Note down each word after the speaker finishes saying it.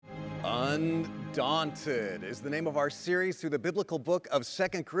Undaunted is the name of our series through the biblical book of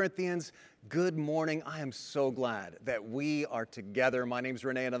 2 Corinthians. Good morning. I am so glad that we are together. My name's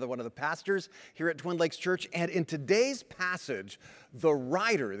Renee, another one of the pastors here at Twin Lakes Church. And in today's passage, the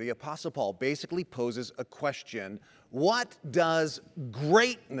writer, the Apostle Paul, basically poses a question. What does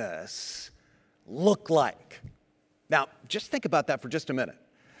greatness look like? Now, just think about that for just a minute.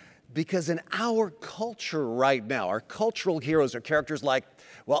 Because in our culture right now, our cultural heroes are characters like,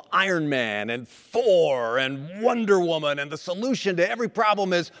 well, Iron Man and Thor and Wonder Woman, and the solution to every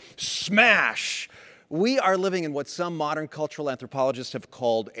problem is smash. We are living in what some modern cultural anthropologists have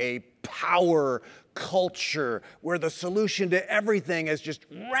called a power culture, where the solution to everything is just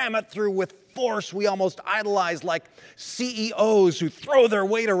ram it through with force. We almost idolize like CEOs who throw their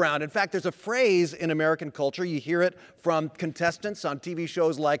weight around. In fact, there's a phrase in American culture, you hear it from contestants on TV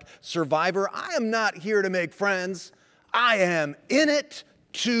shows like Survivor: I am not here to make friends, I am in it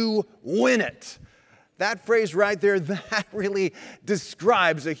to win it. That phrase right there, that really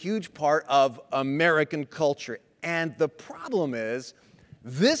describes a huge part of American culture. And the problem is,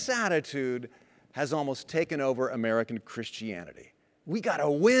 this attitude has almost taken over American Christianity. We got to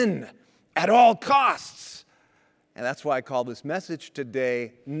win at all costs. And that's why I call this message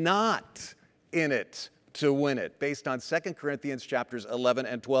today, Not in It to Win It, based on 2 Corinthians chapters 11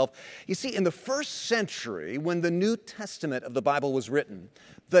 and 12. You see, in the first century, when the New Testament of the Bible was written,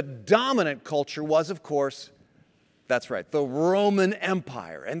 the dominant culture was, of course, that's right, the Roman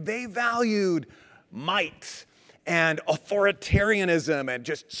Empire. And they valued might and authoritarianism and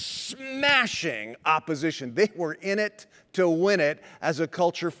just smashing opposition. They were in it to win it as a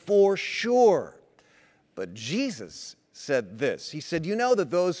culture for sure. But Jesus said this. He said, you know that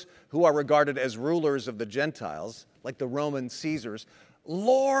those who are regarded as rulers of the Gentiles, like the Roman Caesars,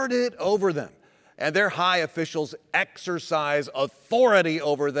 lord it over them, and their high officials exercise authority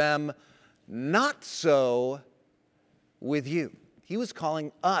over them. Not so with you. He was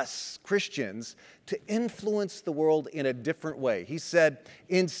calling us, Christians, to influence the world in a different way. He said,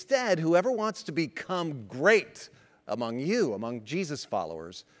 instead, whoever wants to become great among you, among Jesus'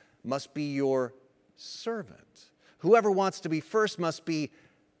 followers, must be your servant. Whoever wants to be first must be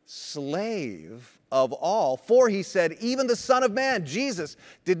slave of all. For, he said, even the Son of Man, Jesus,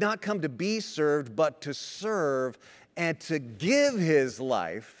 did not come to be served, but to serve and to give his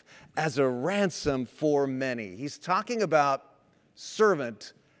life as a ransom for many. He's talking about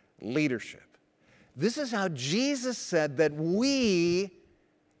servant leadership. This is how Jesus said that we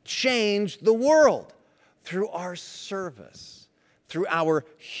change the world, through our service, through our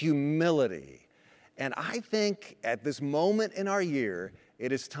humility. And I think at this moment in our year,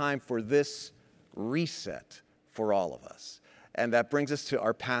 it is time for this reset for all of us. And that brings us to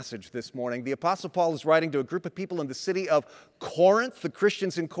our passage this morning. The Apostle Paul is writing to a group of people in the city of Corinth. The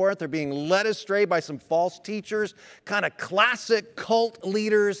Christians in Corinth are being led astray by some false teachers, kind of classic cult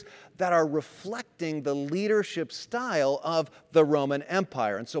leaders that are reflecting the leadership style of the Roman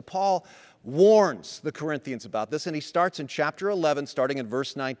Empire. And so Paul warns the Corinthians about this, and he starts in chapter 11, starting in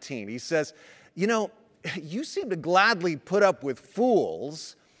verse 19. He says, you know, you seem to gladly put up with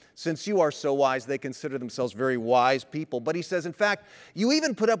fools. Since you are so wise, they consider themselves very wise people. But he says, in fact, you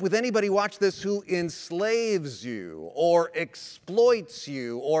even put up with anybody, watch this, who enslaves you or exploits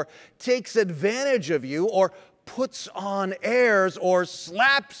you or takes advantage of you or puts on airs or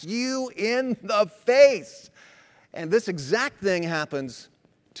slaps you in the face. And this exact thing happens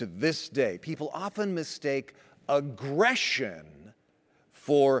to this day. People often mistake aggression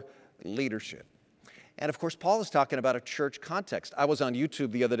for leadership. And of course, Paul is talking about a church context. I was on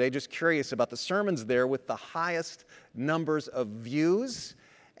YouTube the other day just curious about the sermons there with the highest numbers of views,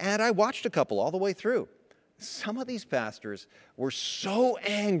 and I watched a couple all the way through. Some of these pastors were so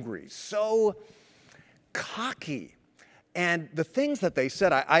angry, so cocky. And the things that they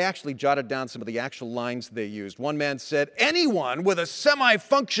said, I actually jotted down some of the actual lines they used. One man said, anyone with a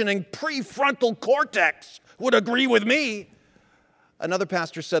semi-functioning prefrontal cortex would agree with me. Another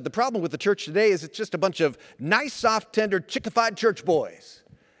pastor said, the problem with the church today is it's just a bunch of nice, soft, tender, chickified church boys.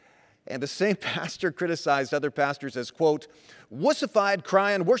 And the same pastor criticized other pastors as, quote, wussified,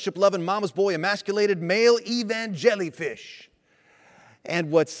 crying, worship-loving, mama's boy, emasculated, male evangelifish.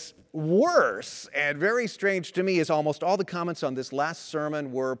 And what's worse and very strange to me is almost all the comments on this last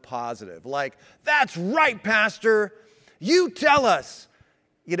sermon were positive. Like, that's right, pastor. You tell us.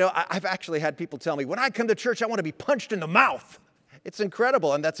 You know, I've actually had people tell me, when I come to church, I want to be punched in the mouth. It's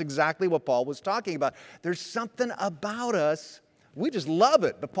incredible, and that's exactly what Paul was talking about. There's something about us, we just love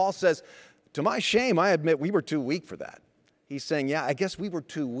it. But Paul says, to my shame, I admit we were too weak for that. He's saying, yeah, I guess we were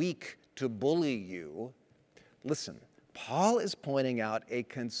too weak to bully you. Listen, Paul is pointing out a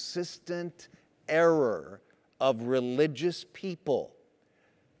consistent error of religious people,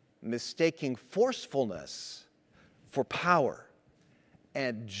 mistaking forcefulness for power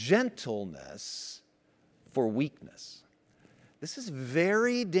and gentleness for weakness. This is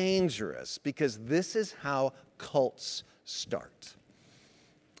very dangerous because this is how cults start.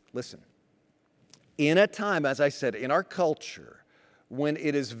 Listen, in a time, as I said, in our culture, when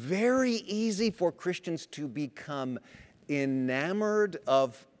it is very easy for Christians to become enamored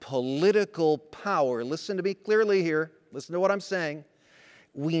of political power, listen to me clearly here, listen to what I'm saying,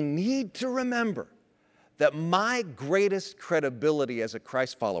 we need to remember that my greatest credibility as a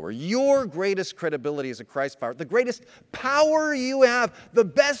Christ follower, your greatest credibility as a Christ follower, the greatest power you have, the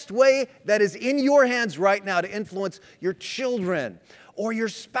best way that is in your hands right now to influence your children or your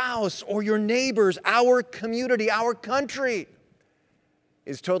spouse or your neighbors, our community, our country,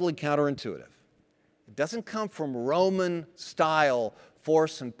 is totally counterintuitive. It doesn't come from Roman-style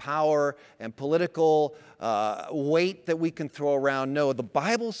force and power and political weight that we can throw around. No, the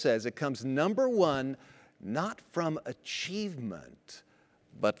Bible says it comes, number one, not from achievement,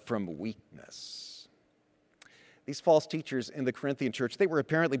 but from weakness. These false teachers in the Corinthian church, they were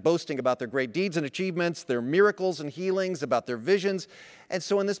apparently boasting about their great deeds and achievements, their miracles and healings, about their visions. And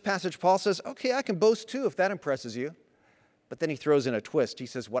so in this passage, Paul says, okay, I can boast too if that impresses you. But then he throws in a twist. He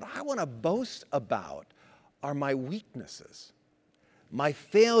says, what I want to boast about are my weaknesses, my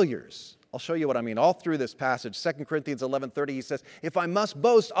failures. I'll show you what I mean all through this passage. 2 Corinthians 11:30, he says, if I must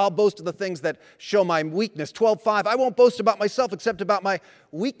boast, I'll boast of the things that show my weakness. 12:5, I won't boast about myself except about my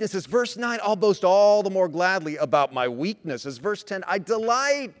weaknesses. Verse 9, I'll boast all the more gladly about my weaknesses. Verse 10, I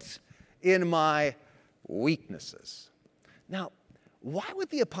delight in my weaknesses. Now, why would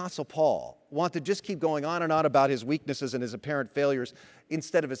the Apostle Paul want to just keep going on and on about his weaknesses and his apparent failures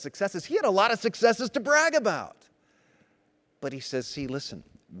instead of his successes? He had a lot of successes to brag about. But he says, see, listen,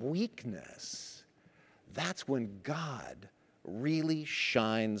 weakness, that's when God really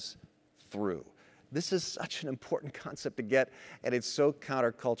shines through. This is such an important concept to get, and it's so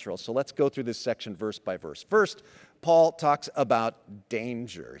countercultural. So let's go through this section verse by verse. First, Paul talks about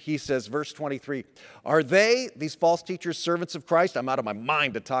danger. He says, verse 23, are they, these false teachers, servants of Christ? I'm out of my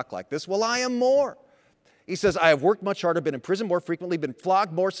mind to talk like this. Well, I am more. He says, I have worked much harder, been in prison more frequently, been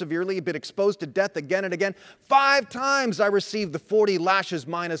flogged more severely, been exposed to death again and again. 5 times I received the 40 lashes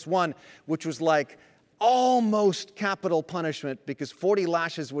minus 1, which was like almost capital punishment because 40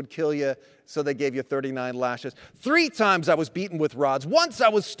 lashes would kill you, so they gave you 39 lashes. 3 times I was beaten with rods. Once I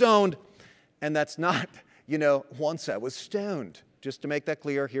was stoned, and that's not, once I was stoned. Just to make that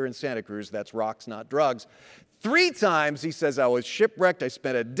clear, here in Santa Cruz, that's rocks, not drugs. 3 times, he says, I was shipwrecked. I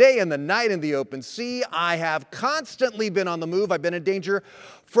spent a day and the night in the open sea. I have constantly been on the move. I've been in danger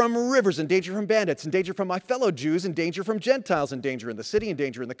from rivers, in danger from bandits, in danger from my fellow Jews, in danger from Gentiles, in danger in the city, in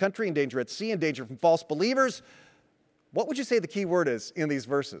danger in the country, in danger at sea, in danger from false believers. What would you say the key word is in these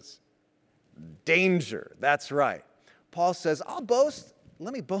verses? Danger. That's right. Paul says, I'll boast.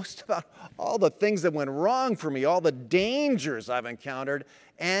 Let me boast about all the things that went wrong for me, all the dangers I've encountered.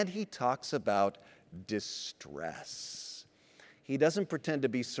 And he talks about distress. He doesn't pretend to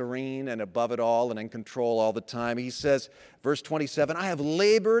be serene and above it all and in control all the time. He says, verse 27, I have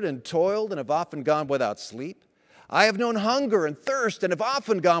labored and toiled and have often gone without sleep. I have known hunger and thirst and have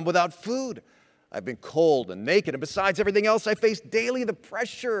often gone without food. I've been cold and naked, and besides everything else, I face daily the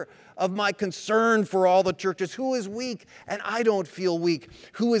pressure of my concern for all the churches. Who is weak and I don't feel weak?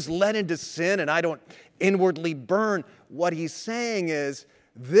 Who is led into sin and I don't inwardly burn? What he's saying is,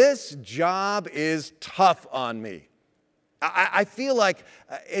 this job is tough on me. I feel like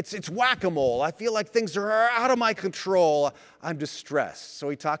it's whack-a-mole. I feel like things are out of my control. I'm distressed. So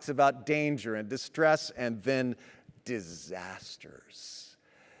he talks about danger and distress and then disasters.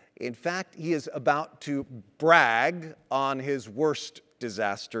 In fact, he is about to brag on his worst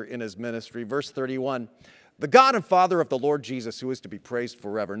disaster in his ministry. Verse 31, the God and Father of the Lord Jesus, who is to be praised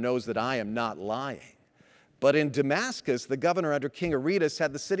forever, knows that I am not lying. But in Damascus, the governor under King Aretas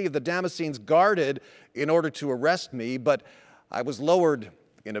had the city of the Damascenes guarded in order to arrest me, but I was lowered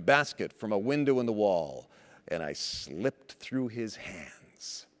in a basket from a window in the wall, and I slipped through his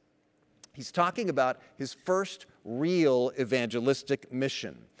hands. He's talking about his first real evangelistic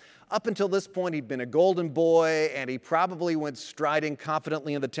mission. Up until this point, he'd been a golden boy, and he probably went striding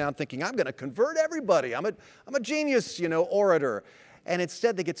confidently in the town thinking, I'm going to convert everybody. I'm a genius, orator. And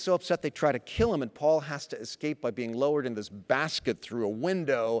instead, they get so upset they try to kill him, and Paul has to escape by being lowered in this basket through a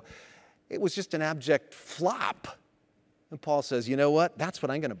window. It was just an abject flop. And Paul says, you know what? That's what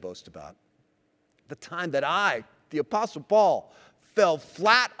I'm going to boast about. The time that I, the Apostle Paul, fell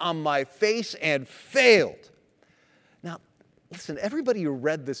flat on my face and failed. Now, Listen, everybody who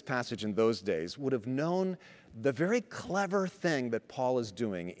read this passage in those days would have known the very clever thing that Paul is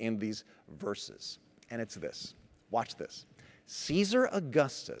doing in these verses. And it's this. Watch this. Caesar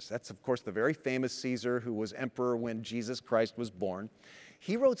Augustus, that's of course the very famous Caesar who was emperor when Jesus Christ was born,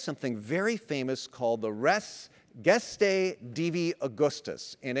 he wrote something very famous called the Res Gestae Divi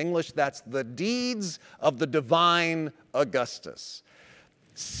Augustus. In English, that's the deeds of the divine Augustus.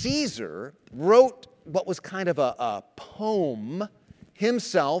 Caesar wrote what was kind of a poem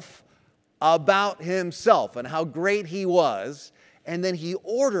himself about himself and how great he was. And then he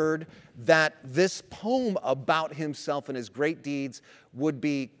ordered that this poem about himself and his great deeds would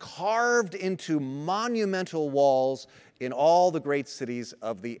be carved into monumental walls in all the great cities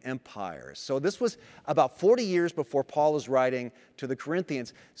of the empire. So this was about 40 years before Paul is writing to the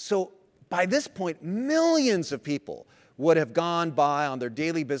Corinthians. So by this point, millions of people would have gone by on their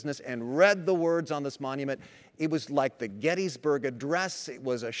daily business and read the words on this monument. It was like the Gettysburg Address. It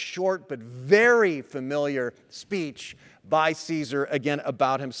was a short but very familiar speech by Caesar, again,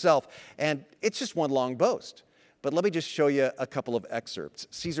 about himself. And it's just one long boast. But let me just show you a couple of excerpts.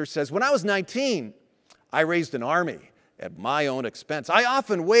 Caesar says, "When I was 19, I raised an army at my own expense. I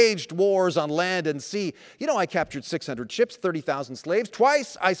often waged wars on land and sea. I captured 600 ships, 30,000 slaves.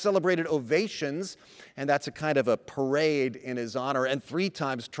 Twice I celebrated ovations, and that's a kind of a parade in his honor, and 3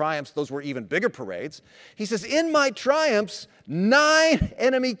 times triumphs. Those were even bigger parades." He says, "In my triumphs, 9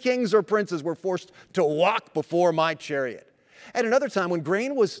 enemy kings or princes were forced to walk before my chariot. At another time, when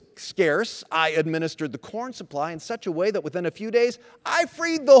grain was scarce, I administered the corn supply in such a way that within a few days, I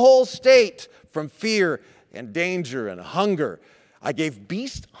freed the whole state from fear and danger and hunger. I gave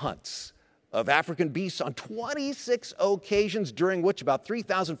beast hunts of African beasts on 26 occasions, during which about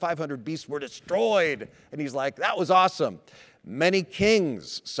 3,500 beasts were destroyed." And he's like, that was awesome. "Many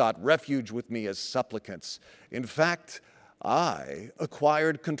kings sought refuge with me as supplicants. In fact, I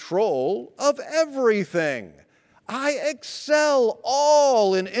acquired control of everything. I excel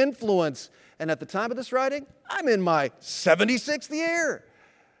all in influence. And at the time of this writing, I'm in my 76th year."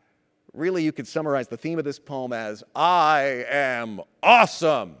 Really, you could summarize the theme of this poem as, I am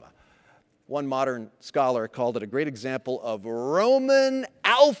awesome. One modern scholar called it a great example of Roman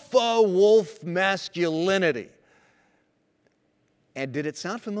alpha wolf masculinity. And did it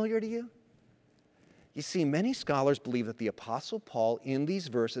sound familiar to you? You see, many scholars believe that the Apostle Paul in these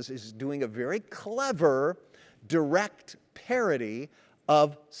verses is doing a very clever, direct parody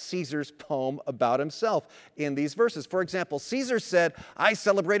of Caesar's poem about himself in these verses. For example, Caesar said, "I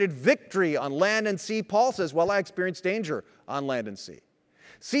celebrated victory on land and sea." Paul says, "Well, I experienced danger on land and sea."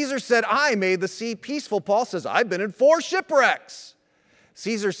 Caesar said, "I made the sea peaceful." Paul says, "I've been in 4 shipwrecks."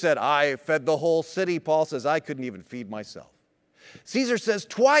 Caesar said, "I fed the whole city." Paul says, "I couldn't even feed myself." Caesar says,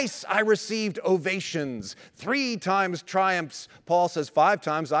 "Twice I received ovations, 3 times triumphs." Paul says, 5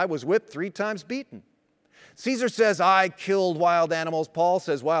 times I was whipped, 3 times beaten. Caesar says, "I killed wild animals." Paul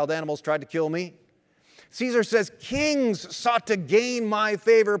says, "Wild animals tried to kill me." Caesar says, "Kings sought to gain my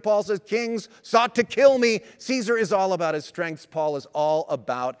favor." Paul says, "Kings sought to kill me." Caesar is all about his strengths. Paul is all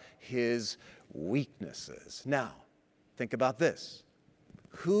about his weaknesses. Now, think about this.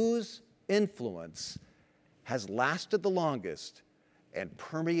 Whose influence has lasted the longest and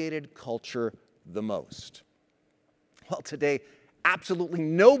permeated culture the most? Well, today, absolutely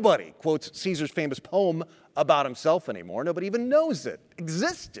nobody quotes Caesar's famous poem about himself anymore. Nobody even knows it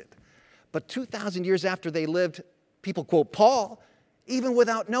existed. But 2,000 years after they lived, people quote Paul, even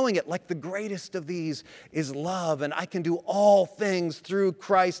without knowing it, like the greatest of these is love, and I can do all things through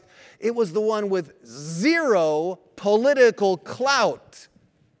Christ. It was the one with 0 political clout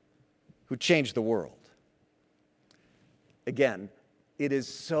who changed the world. Again, it is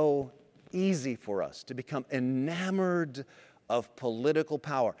so easy for us to become enamored of political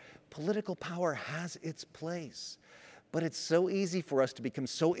power. Political power has its place, but it's so easy for us to become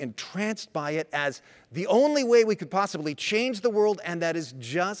so entranced by it as the only way we could possibly change the world, and that is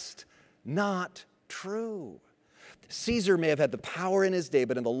just not true. Caesar may have had the power in his day,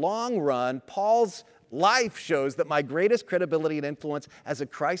 but in the long run, Paul's life shows that my greatest credibility and influence as a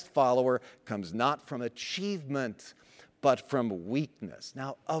Christ follower comes not from achievement, but from weakness.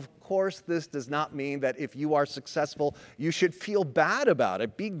 Now, of course, this does not mean that if you are successful, you should feel bad about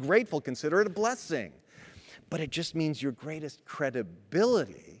it. Be grateful, consider it a blessing. But it just means your greatest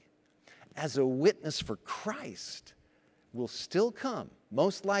credibility as a witness for Christ will still come,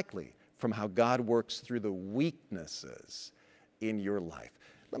 most likely, from how God works through the weaknesses in your life.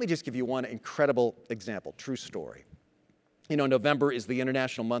 Let me just give you one incredible example, true story. November is the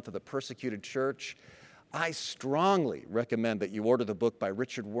International Month of the Persecuted Church. I strongly recommend that you order the book by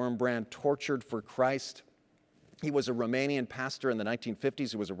Richard Wurmbrand, Tortured for Christ. He was a Romanian pastor in the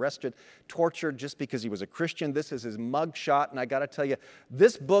 1950s who was arrested, tortured just because he was a Christian. This is his mugshot, and I got to tell you,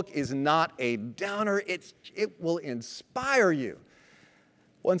 this book is not a downer. It will inspire you.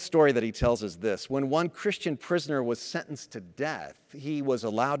 One story that he tells is this. When one Christian prisoner was sentenced to death, he was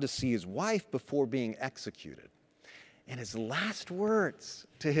allowed to see his wife before being executed. And his last words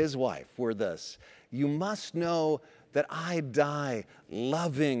to his wife were this: "You must know that I die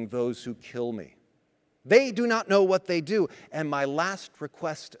loving those who kill me. They do not know what they do, and my last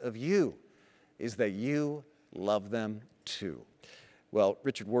request of you is that you love them too." Well,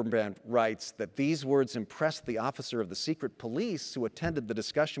 Richard Wurmbrand writes that these words impressed the officer of the secret police who attended the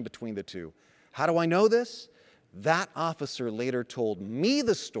discussion between the two. How do I know this? That officer later told me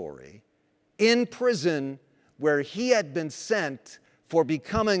the story in prison where he had been sent for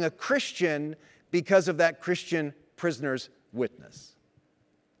becoming a Christian because of that Christian prisoner's witness.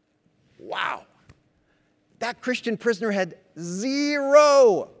 Wow. That Christian prisoner had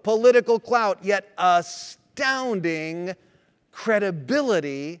zero political clout, yet astounding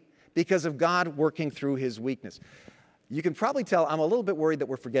credibility because of God working through his weakness. You can probably tell I'm a little bit worried that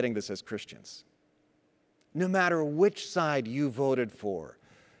we're forgetting this as Christians. No matter which side you voted for,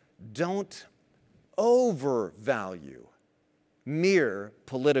 don't overvalue mere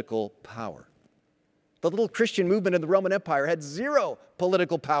political power. The little Christian movement in the Roman Empire had zero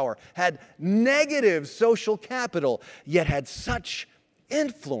political power, had negative social capital, yet had such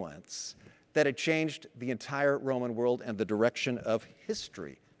influence that it changed the entire Roman world and the direction of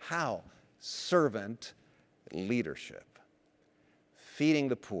history. How? Servant leadership. Feeding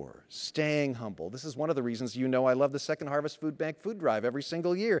the poor, staying humble. This is one of the reasons you know I love the Second Harvest Food Bank food drive every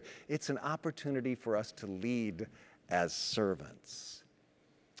single year. It's an opportunity for us to lead as servants.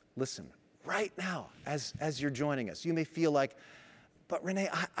 Listen, right now, as you're joining us, you may feel like, but Renee,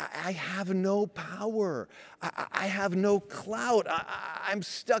 I have no power. I have no clout. I'm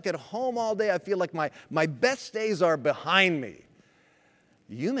stuck at home all day. I feel like my best days are behind me.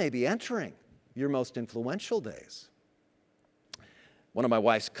 You may be entering your most influential days. One of my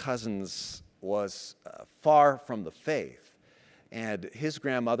wife's cousins was far from the faith, and his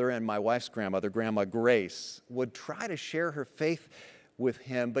grandmother and my wife's grandmother, Grandma Grace, would try to share her faith with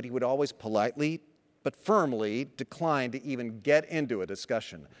him, but he would always politely but firmly decline to even get into a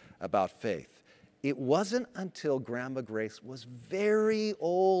discussion about faith. It wasn't until Grandma Grace was very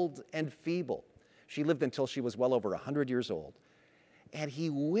old and feeble. She lived until she was well over 100 years old. And he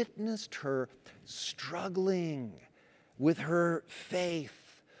witnessed her struggling with her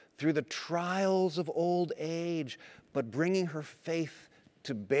faith through the trials of old age, but bringing her faith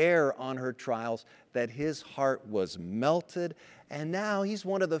to bear on her trials, that his heart was melted, and now he's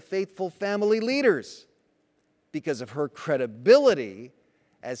one of the faithful family leaders because of her credibility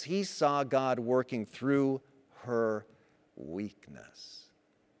as he saw God working through her weakness.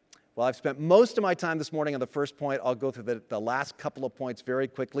 Well, I've spent most of my time this morning on the first point. I'll go through the last couple of points very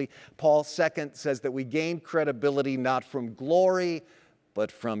quickly. Paul, second, says that we gain credibility not from glory,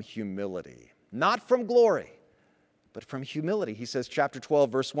 but from humility. Not from glory, but from humility. He says, chapter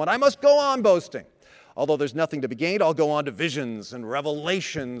 12, verse 1, I must go on boasting. Although there's nothing to be gained, I'll go on to visions and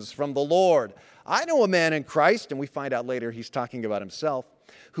revelations from the Lord. I know a man in Christ, and we find out later he's talking about himself,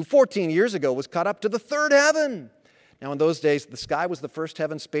 who 14 years ago was caught up to the third heaven. Now, in those days, the sky was the first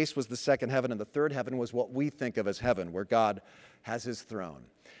heaven, space was the second heaven, and the third heaven was what we think of as heaven, where God has his throne.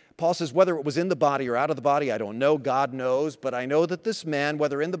 Paul says, whether it was in the body or out of the body, I don't know. God knows. But I know that this man,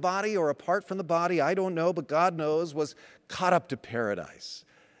 whether in the body or apart from the body, I don't know, but God knows, was caught up to paradise.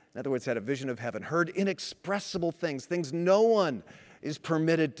 In other words, had a vision of heaven, heard inexpressible things, things no one is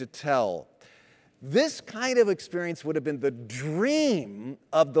permitted to tell. This kind of experience would have been the dream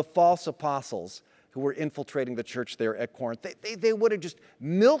of the false apostles who were infiltrating the church there at Corinth. They would have just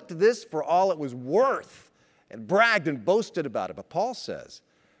milked this for all it was worth and bragged and boasted about it. But Paul says,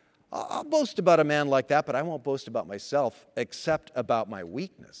 I'll boast about a man like that, but I won't boast about myself except about my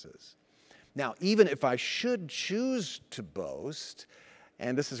weaknesses. Now, even if I should choose to boast,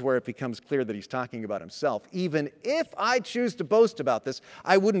 and this is where it becomes clear that he's talking about himself, even if I choose to boast about this,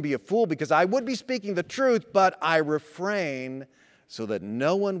 I wouldn't be a fool because I would be speaking the truth, but I refrain so that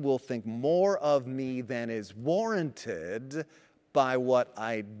no one will think more of me than is warranted by what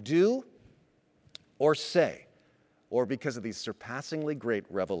I do or say, or because of these surpassingly great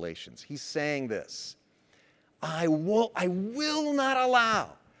revelations. He's saying this, I will not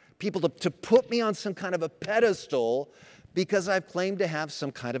allow people to put me on some kind of a pedestal because I've claimed to have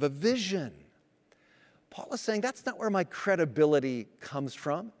some kind of a vision. Paul is saying that's not where my credibility comes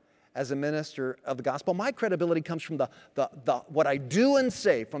from. as a minister of the gospel. My credibility comes from the what I do and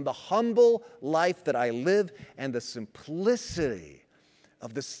say, from the humble life that I live and the simplicity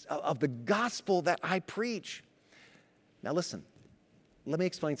of the gospel that I preach. Now listen, let me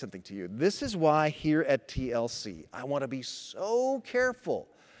explain something to you. This is why here at TLC, I want to be so careful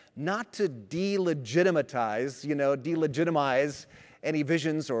not to delegitimize any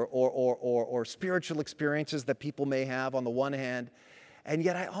visions or spiritual experiences that people may have on the one hand, and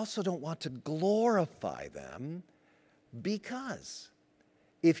yet I also don't want to glorify them, because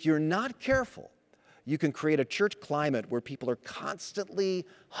if you're not careful, you can create a church climate where people are constantly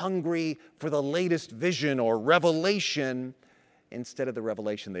hungry for the latest vision or revelation instead of the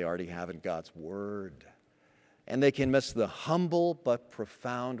revelation they already have in God's Word. And they can miss the humble but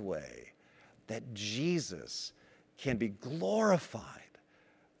profound way that Jesus can be glorified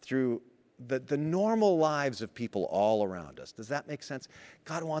through the normal lives of people all around us. Does that make sense?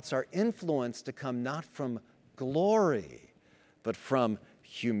 God wants our influence to come not from glory, but from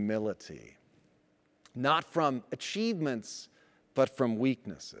humility. Not from achievements, but from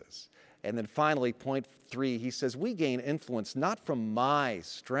weaknesses. And then finally, point 3, he says, we gain influence not from my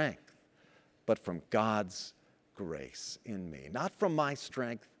strength, but from God's grace in me. Not from my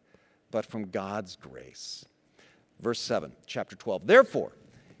strength, but from God's grace. Verse 7, chapter 12. Therefore,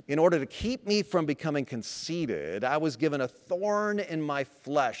 in order to keep me from becoming conceited, I was given a thorn in my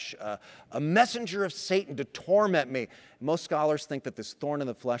flesh, a messenger of Satan to torment me. Most scholars think that this thorn in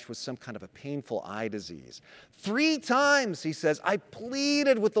the flesh was some kind of a painful eye disease. 3 times, he says, I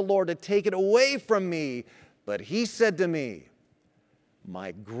pleaded with the Lord to take it away from me, but he said to me,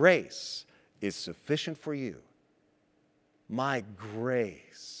 my grace is sufficient for you. My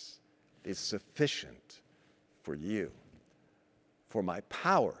grace is sufficient for you. For my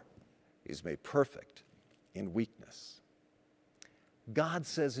power is made perfect in weakness. God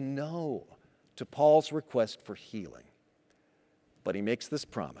says no to Paul's request for healing. But he makes this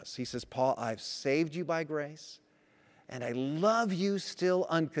promise. He says, Paul, I've saved you by grace, and I love you still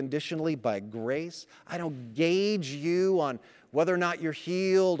unconditionally by grace. I don't gauge you on whether or not you're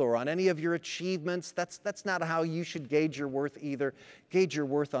healed or on any of your achievements. That's not how you should gauge your worth either. Gauge your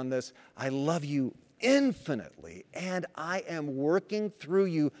worth on this. I love you infinitely, and I am working through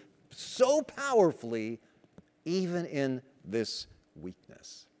you so powerfully, even in this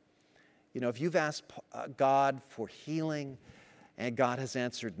weakness. You know, if you've asked God for healing and God has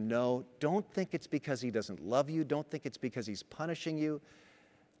answered no, don't think it's because he doesn't love you. Don't think it's because he's punishing you.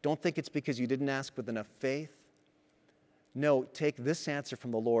 Don't think it's because you didn't ask with enough faith. No, take this answer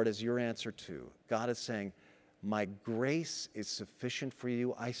from the Lord as your answer too. God is saying, my grace is sufficient for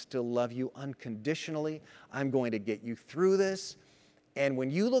you. I still love you unconditionally. I'm going to get you through this. And when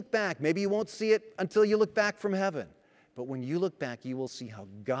you look back, maybe you won't see it until you look back from heaven. But when you look back, you will see how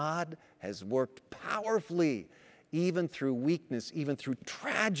God has worked powerfully, even through weakness, even through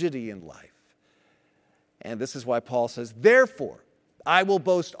tragedy in life. And this is why Paul says, therefore, I will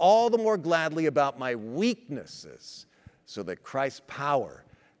boast all the more gladly about my weaknesses, so that Christ's power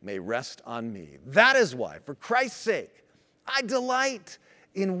may rest on me. That is why, for Christ's sake, I delight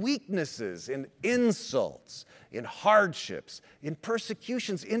in weaknesses, in insults, in hardships, in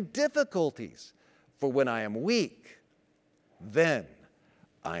persecutions, in difficulties. For when I am weak, then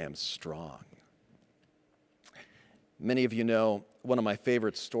I am strong. Many of you know one of my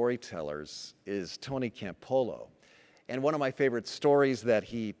favorite storytellers is Tony Campolo. And one of my favorite stories that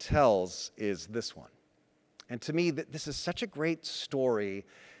he tells is this one. And to me, this is such a great story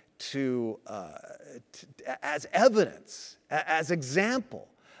as evidence, as example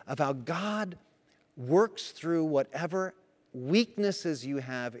of how God works through whatever weaknesses you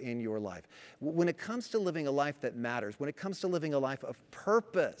have in your life. When it comes to living a life that matters, when it comes to living a life of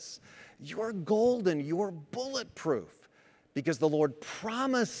purpose, you're golden, you're bulletproof, because the Lord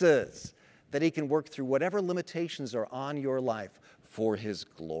promises that he can work through whatever limitations are on your life for his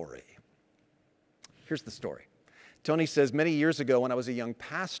glory. Here's the story. Tony says, many years ago when I was a young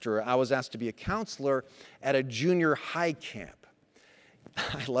pastor, I was asked to be a counselor at a junior high camp.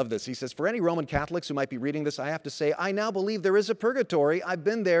 I love this. He says, for any Roman Catholics who might be reading this, I have to say, I now believe there is a purgatory. I've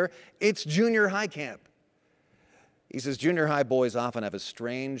been there. It's junior high camp. He says, junior high boys often have a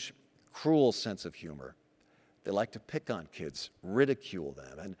strange, cruel sense of humor. They like to pick on kids, ridicule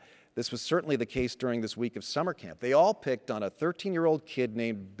them. And this was certainly the case during this week of summer camp. They all picked on a 13-year-old kid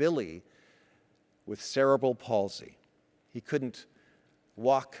named Billy with cerebral palsy. He couldn't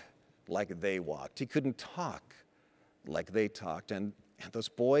walk like they walked. He couldn't talk like they talked. And those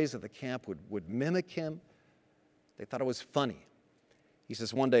boys at the camp would mimic him. They thought it was funny. He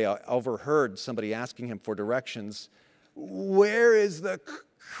says, one day I overheard somebody asking him for directions. Where is the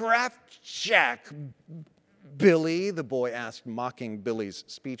Kraftcheck, Billy, the boy asked, mocking Billy's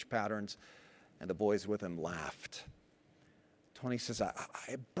speech patterns, and the boys with him laughed. Tony says,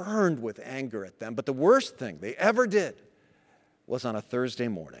 I burned with anger at them, but the worst thing they ever did was on a Thursday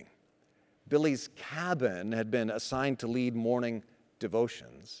morning. Billy's cabin had been assigned to lead morning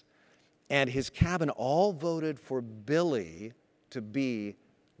devotions, and his cabin all voted for Billy to be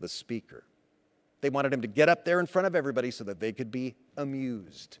the speaker. They wanted him to get up there in front of everybody so that they could be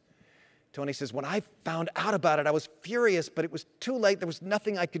amused. Tony says, when I found out about it, I was furious, but it was too late. There was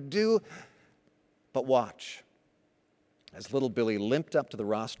nothing I could do but watch. As little Billy limped up to the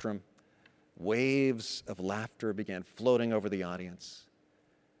rostrum, waves of laughter began floating over the audience.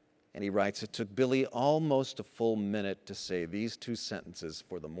 And he writes, it took Billy almost a full minute to say these two sentences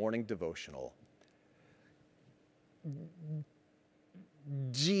for the morning devotional.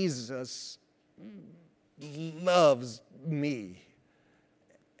 Jesus loves me,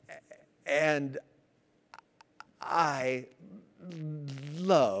 and I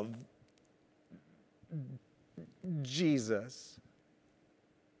love Jesus.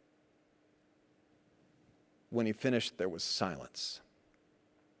 When he finished, there was silence.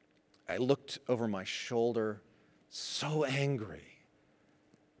 I looked over my shoulder, so angry.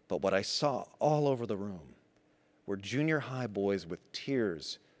 But what I saw all over the room were junior high boys with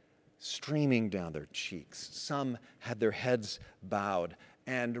tears streaming down their cheeks. Some had their heads bowed,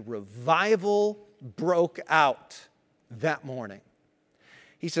 and revival broke out that morning.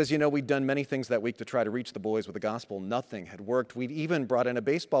 He says, we'd done many things that week to try to reach the boys with the gospel. Nothing had worked. We'd even brought in a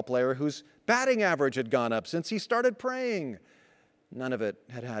baseball player whose batting average had gone up since he started praying. None of it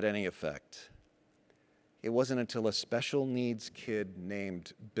had had any effect. It wasn't until a special needs kid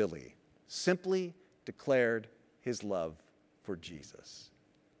named Billy simply declared his love for Jesus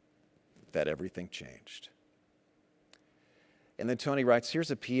that everything changed. And then Tony writes,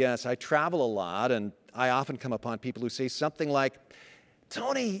 here's a P.S. I travel a lot, and I often come upon people who say something like,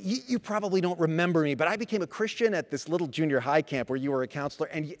 Tony, you probably don't remember me, but I became a Christian at this little junior high camp where you were a counselor.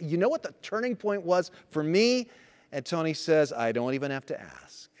 And you know what the turning point was for me? And Tony says, I don't even have to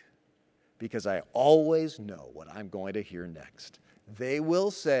ask, because I always know what I'm going to hear next. They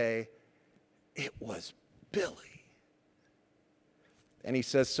will say, it was Billy. And he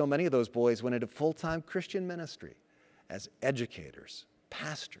says so many of those boys went into full-time Christian ministry as educators,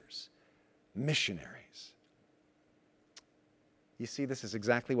 pastors, missionaries. You see, this is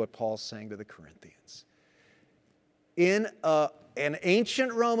exactly what Paul's saying to the Corinthians. In an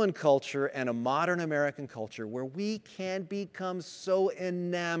ancient Roman culture and a modern American culture where we can become so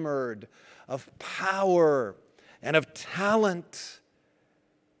enamored of power and of talent,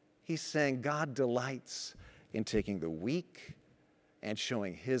 he's saying God delights in taking the weak and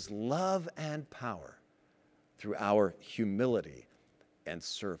showing his love and power through our humility and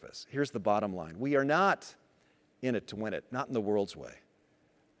service. Here's the bottom line. We are not in it to win it, not in the world's way.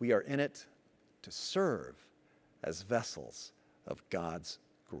 We are in it to serve as vessels of God's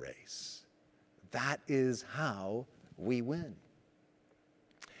grace. That is how we win.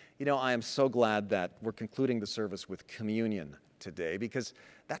 I am so glad that we're concluding the service with communion today, because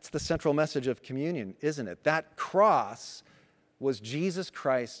that's the central message of communion, isn't it? That cross was Jesus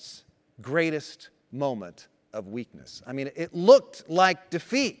Christ's greatest moment of weakness. It looked like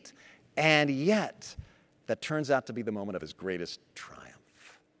defeat, and yet that turns out to be the moment of his greatest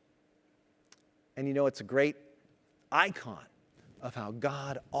triumph. And it's a great icon of how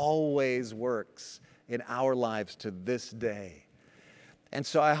God always works in our lives to this day. And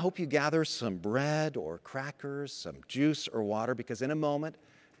so I hope you gather some bread or crackers, some juice or water, because in a moment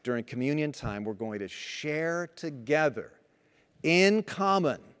during communion time, we're going to share together in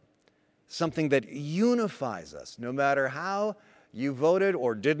common something that unifies us. No matter how you voted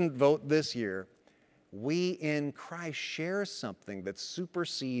or didn't vote this year, we in Christ share something that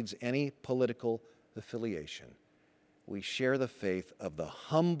supersedes any political affiliation. We share the faith of the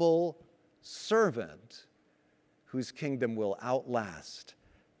humble servant whose kingdom will outlast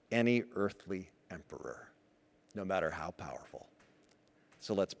any earthly emperor, no matter how powerful.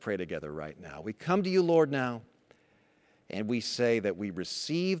 So let's pray together right now. We come to you, Lord, now, and we say that we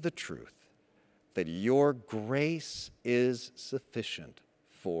receive the truth that your grace is sufficient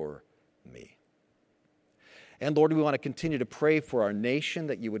for me. And Lord, we want to continue to pray for our nation,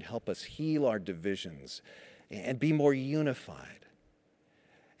 that you would help us heal our divisions and be more unified.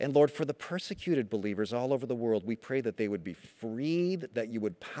 And Lord, for the persecuted believers all over the world, we pray that they would be freed, that you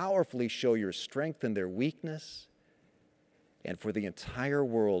would powerfully show your strength in their weakness. And for the entire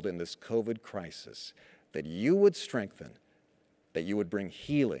world in this COVID crisis, that you would strengthen, that you would bring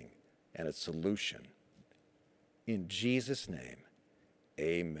healing and a solution. In Jesus' name,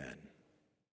 Amen.